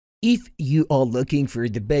If you are looking for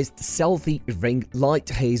the best selfie ring light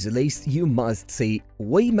haze list, you must see.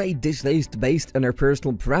 We made this list based on our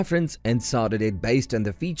personal preference and sorted it based on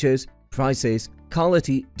the features, prices,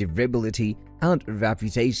 quality, durability, and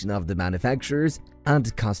reputation of the manufacturers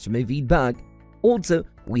and customer feedback. Also,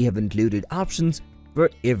 we have included options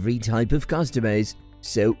for every type of customers.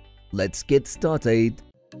 So, let's get started.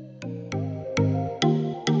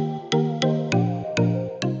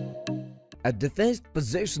 At the first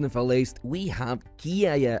position of our list, we have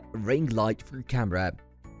Kia ring light for camera.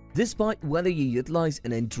 Despite whether you utilize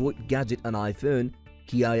an Android gadget on iPhone,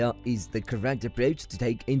 Kia is the correct approach to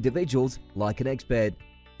take individuals like an expert.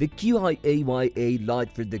 The Kia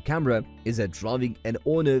light for the camera is a driving and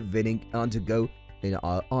honor-winning on-to-go in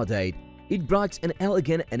our date. It brings an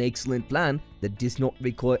elegant and excellent plan that does not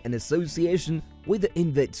require an association with the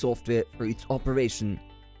inbuilt software for its operation.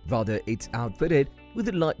 Rather, it's outfitted with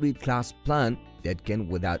a lightweight clasp plan that can,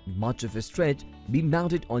 without much of a stretch, be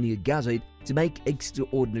mounted on your gadget to make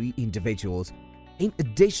extraordinary individuals. In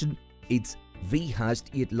addition, its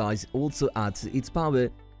V-hashed utilize also adds to its power.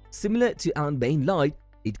 Similar to our main light,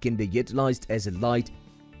 it can be utilized as a light,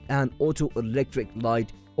 an auto-electric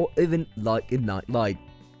light, or even like a night light.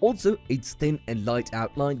 Also, its thin and light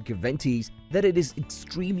outline guarantees that it is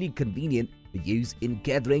extremely convenient for use in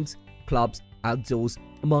gatherings, clubs, outdoors,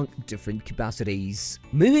 among different capacities.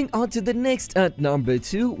 Moving on to the next at number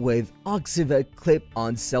 2 with Oxiver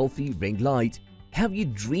clip-on selfie ring light. Have you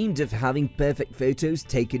dreamed of having perfect photos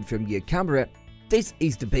taken from your camera? This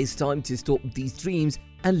is the best time to stop these dreams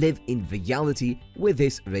and live in reality with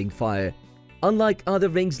this ring fire. Unlike other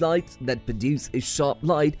ring lights that produce a sharp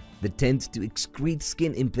light that tends to excrete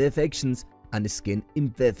skin imperfections and skin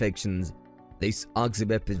imperfections, this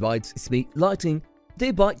Oxiver provides smooth lighting,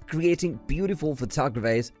 thereby creating beautiful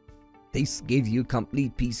photographs. This gives you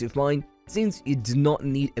complete peace of mind since you do not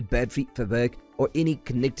need a battery for work or any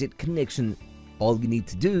connected connection. All you need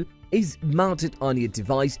to do is mount it on your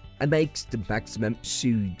device and makes the maximum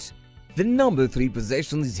shoot. The number 3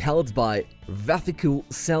 position is held by Raficool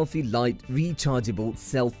Selfie Light Rechargeable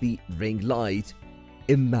Selfie Ring Light.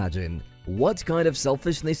 Imagine what kind of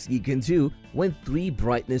selfishness you can do when 3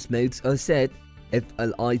 brightness modes are set.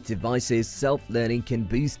 FLI devices self-learning can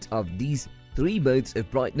boost of these 3 modes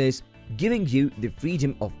of brightness, giving you the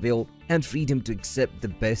freedom of will and freedom to accept the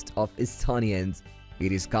best of Estonians.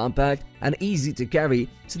 It is compact and easy to carry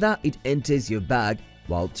so that it enters your bag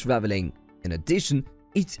while traveling. In addition,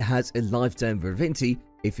 it has a lifetime warranty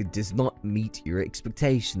if it does not meet your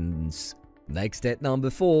expectations. Next at number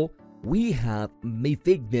 4, we have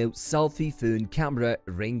Mifigno Selfie Phone Camera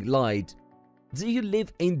Ring Light. Do you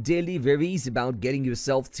live in daily worries about getting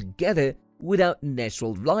yourself together without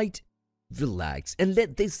natural light? Relax and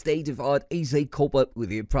let this state-of-art AC cope up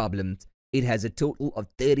with your problems. It has a total of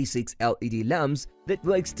 36 LED lamps that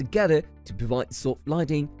works together to provide soft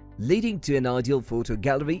lighting, leading to an ideal photo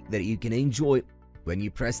gallery that you can enjoy. When you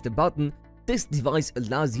press the button, this device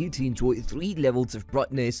allows you to enjoy 3 levels of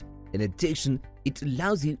brightness. In addition, it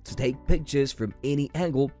allows you to take pictures from any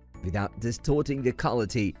angle without distorting the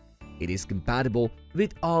quality. It is compatible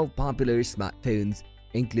with all popular smartphones,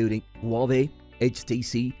 including Huawei,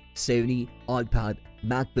 HTC, Sony, iPad,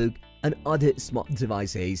 MacBook, and other smart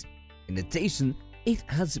devices. In addition, it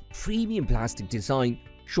has a premium plastic design,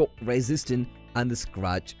 shock resistant, and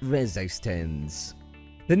scratch resistance.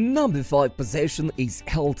 The number 5 position is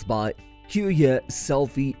held by Kia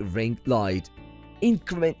Selfie Ring Light.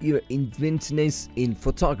 Increment your inventiveness in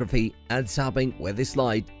photography and tapping with this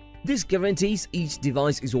light. This guarantees each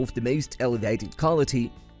device is of the most elevated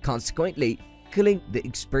quality, consequently killing the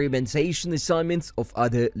experimentation assignments of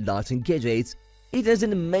other lighting gadgets. It has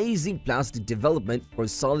an amazing plastic development for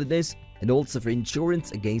solidness and also for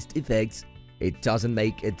insurance against effects. It doesn't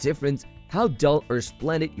make a difference how dull or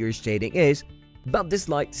splendid your shading is, but this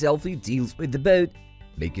light selfie deals with the both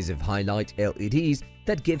because of highlight LEDs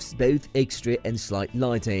that gives both extra and slight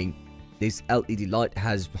lighting. This LED light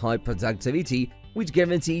has high productivity, which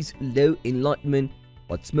guarantees low enlightenment.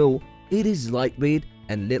 What's more, it is lightweight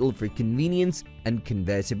and little for convenience and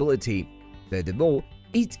convertibility. Furthermore,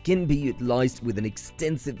 it can be utilized with an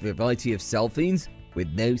extensive variety of selfies with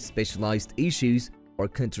no specialized issues or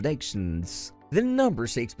contradictions. The number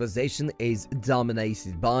 6 position is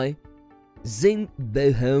dominated by Zin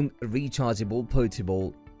Bohong Rechargeable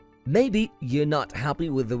Portable. Maybe you're not happy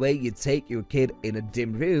with the way you take your kid in a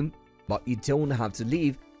dim room, but you don't have to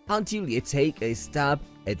leave until you take a stab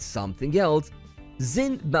at something else.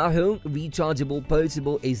 Zin Bohong Rechargeable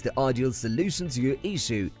Portable is the ideal solution to your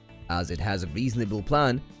issue, as it has a reasonable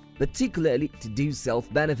plan, particularly to do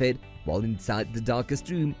self-benefit while inside the darkest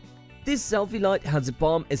room. This selfie light has a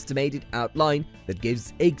palm estimated outline that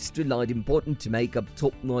gives extra light important to make up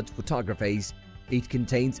top-notch photographies. It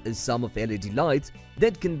contains a sum of LED lights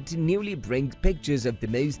that continually bring pictures of the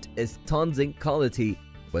most astounding quality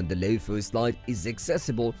when the low first light is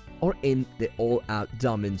accessible or in the all-out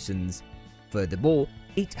dimensions. Furthermore,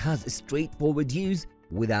 it has a straightforward use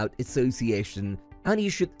without association, and you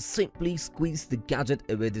should simply squeeze the gadget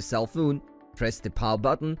over the cell phone, press the power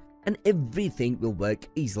button, and everything will work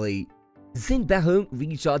easily. Zinba Home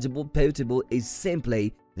Rechargeable Portable is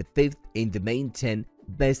simply the 5th in the main 10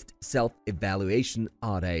 best self-evaluation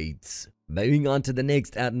audits. Moving on to the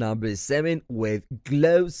next at number 7 with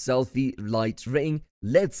Glow Selfie Light Ring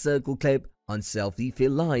LED Circle Clip on Selfie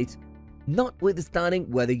Fill Light. Notwithstanding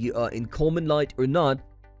whether you are in common light or not,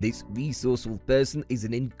 this resourceful person is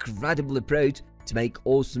an incredible approach to make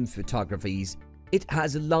awesome photographies. It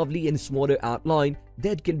has a lovely and smaller outline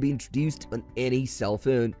that can be introduced on any cell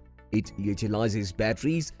phone. It utilizes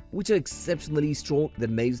batteries which are exceptionally stronger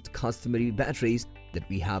than most customary batteries that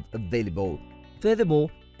we have available. Furthermore,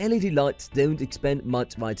 LED lights don't expend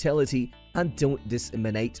much vitality and don't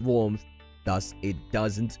disseminate warmth, thus it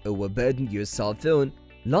doesn't overburden your cell phone.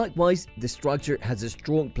 Likewise, the structure has a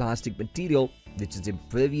strong plastic material which is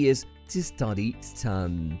impervious to steady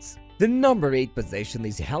stands. The number 8 position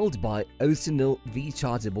is held by Arsenal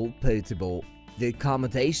Rechargeable Portable. The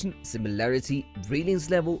accommodation, similarity, brilliance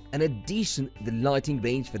level, and addition the lighting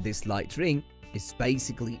range for this light ring is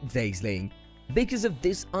basically dazzling. Because of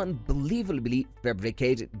this unbelievably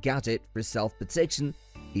fabricated gadget for self-protection,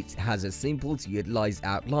 it has a simple to utilize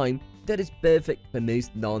outline that is perfect for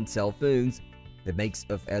most non-cell phones. The mix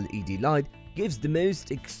of LED light gives the most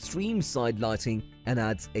extreme side lighting and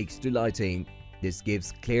adds extra lighting. This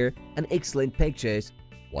gives clear and excellent pictures.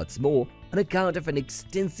 What's more, on account of an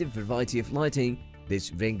extensive variety of lighting,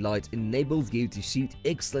 this ring light enables you to shoot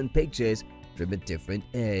excellent pictures from a different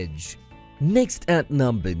edge. Next at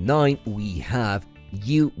number 9, we have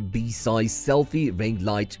UB-size Selfie Ring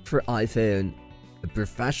Light for iPhone. A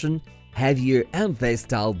professional, heavier and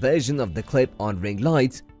versatile version of the clip-on ring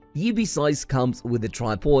lights, UB-size comes with a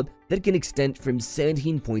tripod that can extend from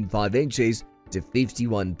 17.5 inches to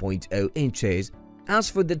 51.0 inches. As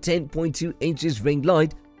for the 10.2 inches ring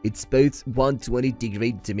light, it sports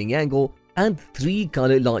 120-degree dimming angle and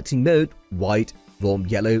 3-color lighting mode: white, warm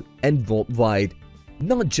yellow, and warm white.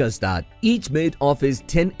 Not just that, each mode offers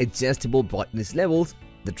 10 adjustable brightness levels.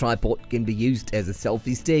 The tripod can be used as a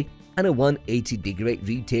selfie stick and a 180-degree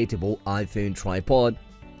rotatable iPhone tripod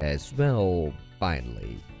as well.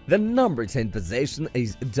 Finally, the number 10 position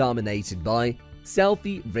is dominated by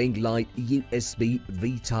Selfie Ring Light USB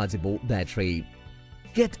Rechargeable Battery.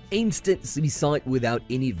 Get instant suicide without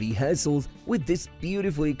any rehearsals with this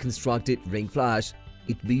beautifully constructed ring flash.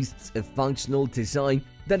 It boasts a functional design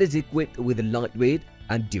that is equipped with a lightweight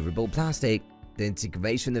and durable plastic. The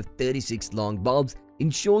integration of 36 long bulbs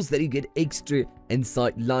ensures that you get extra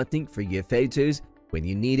inside lighting for your photos when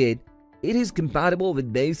you need it. It is compatible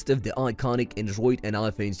with most of the iconic Android and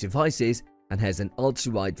iPhone devices and has an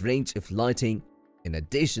ultra-wide range of lighting. In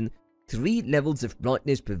addition, 3 levels of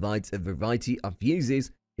brightness provides a variety of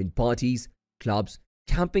uses in parties, clubs,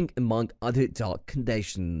 camping, among other dark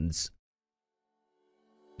conditions.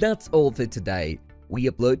 That's all for today. We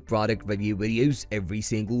upload product review videos every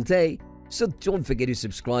single day, so don't forget to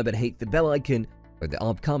subscribe and hit the bell icon for the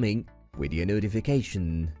upcoming video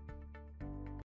notification.